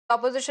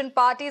Opposition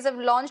parties have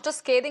launched a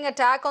scathing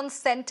attack on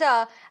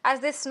centre as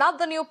they snub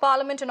the new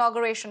parliament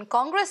inauguration.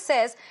 Congress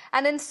says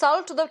an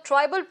insult to the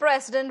tribal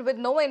president with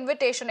no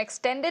invitation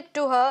extended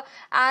to her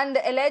and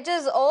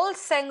alleges all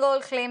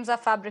Sengol claims are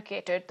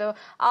fabricated. The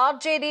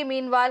RJD,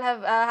 meanwhile,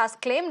 has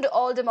claimed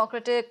all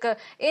democratic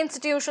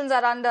institutions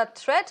are under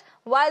threat,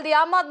 while the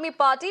Aam Aadmi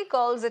Party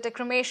calls it a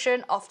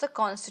cremation of the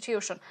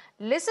constitution.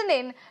 Listen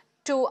in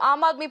to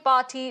Aam Aadmi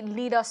Party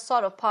leader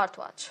Saurabh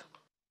Bhardwaj.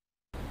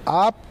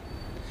 आप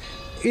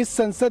इस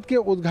संसद के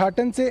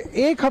उद्घाटन से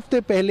एक हफ्ते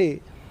पहले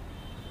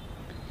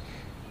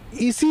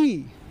इसी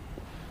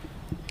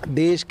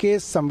देश के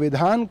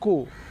संविधान को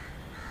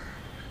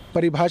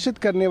परिभाषित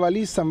करने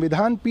वाली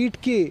संविधान पीठ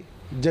के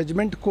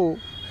जजमेंट को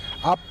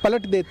आप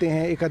पलट देते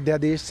हैं एक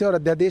अध्यादेश से, और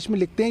अध्यादेश में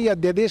लिखते हैं ये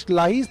अध्यादेश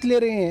ला ही इसलिए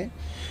रहे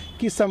हैं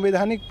कि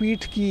संवैधानिक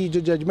पीठ की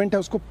जो जजमेंट है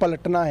उसको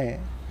पलटना है।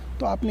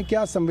 तो आपने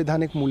क्या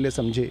संवैधानिक मूल्य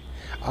समझे?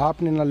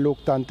 आपने ना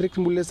लोकतांत्रिक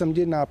मूल्य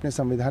समझे, ना आपने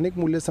संवैधानिक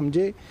मूल्य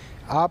समझे।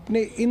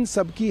 आपने इन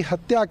सब की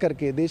हत्या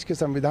करके, देश के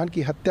संविधान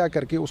की हत्या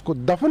करके, उसको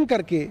दफन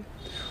करके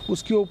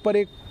उसके ऊपर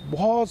एक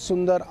बहुत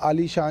सुंदर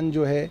आलीशान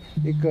जो है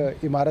एक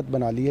इमारत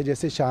बना ली है,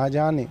 जैसे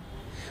शाहजहां ने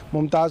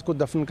मुमताज़ को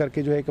दफन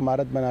करके जो है एक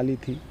इमारत बना ली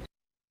थी।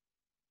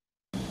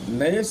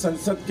 नए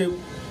संसद के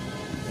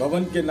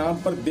भवन के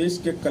नाम पर देश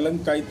के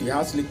कलंक का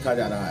इतिहास लिखा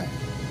जा रहा है।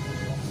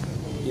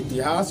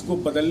 इतिहास को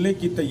बदलने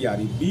की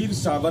तैयारी, वीर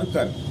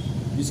सावरकर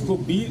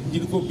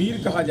जिनको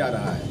वीर कहा जा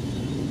रहा है,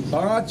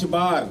 5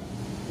 बार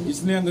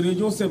जिसने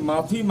अंग्रेजों से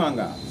माफी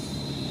मांगा,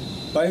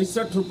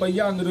 65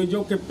 रुपया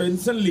अंग्रेजों के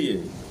पेंशन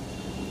लिए,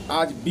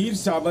 आज वीर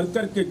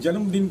सावरकर के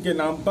जन्मदिन के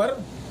नाम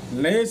पर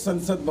नए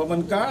संसद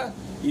भवन का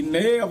ये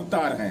नए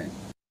अवतार हैं।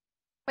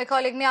 My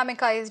colleague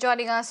Niyamika is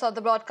joining us on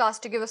the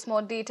broadcast to give us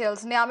more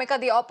details. Niyamika,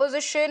 the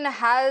opposition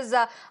has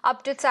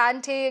upped its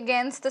ante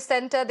against the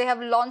centre. They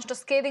have launched a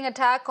scathing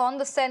attack on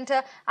the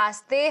centre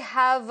as they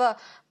have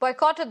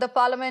boycotted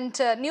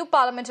the new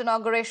parliament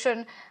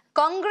inauguration.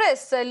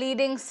 Congress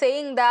leading,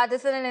 saying that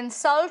this is an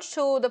insult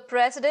to the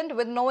president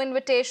with no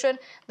invitation.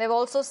 They've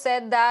also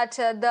said that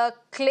the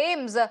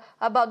claims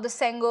about the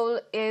Sengol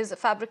is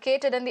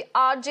fabricated, and the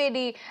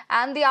RJD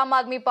and the Aam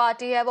Aadmi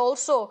Party have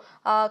also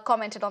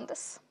commented on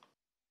this.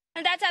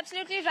 That's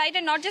absolutely right,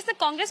 and not just the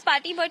Congress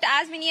party, but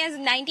as many as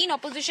 19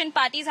 opposition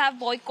parties have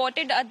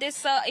boycotted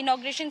this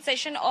inauguration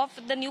session of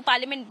the new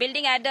parliament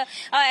building, and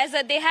as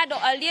they had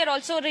earlier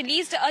also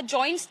released a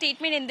joint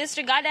statement in this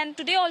regard. And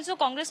today also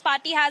Congress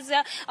party has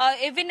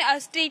even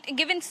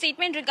given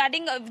statement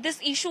regarding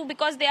this issue,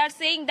 because they are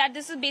saying that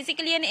this is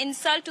basically an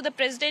insult to the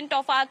president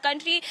of our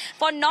country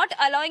for not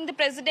allowing the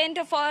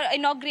president for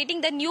inaugurating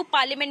the new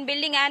parliament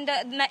building, and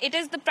it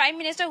is the Prime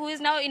Minister who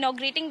is now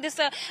inaugurating this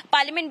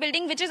parliament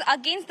building, which is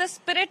against the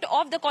spirit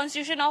of the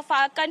constitution of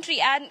our country.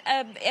 And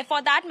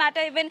for that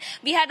matter, even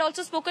we had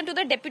also spoken to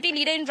the deputy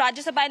leader in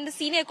Rajya Sabha and the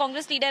senior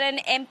Congress leader and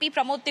MP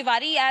Pramod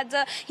Tiwari, as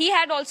he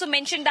had also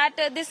mentioned that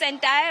this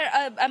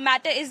entire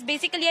matter is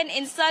basically an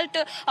insult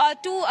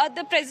to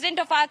the president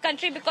of our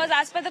country, because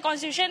as per the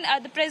constitution,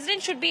 the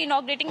president should be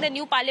inaugurating the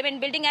new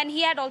parliament building. And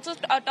he had also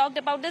talked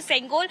about the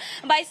Sengol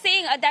by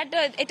saying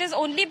that it is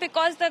only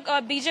because the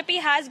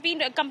BJP has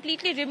been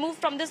completely removed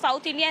from the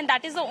South India, and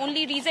that is the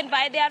only reason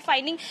why they are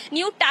finding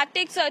new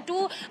tactics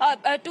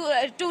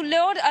to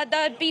lure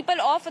the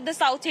people of the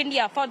South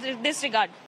India for this regard.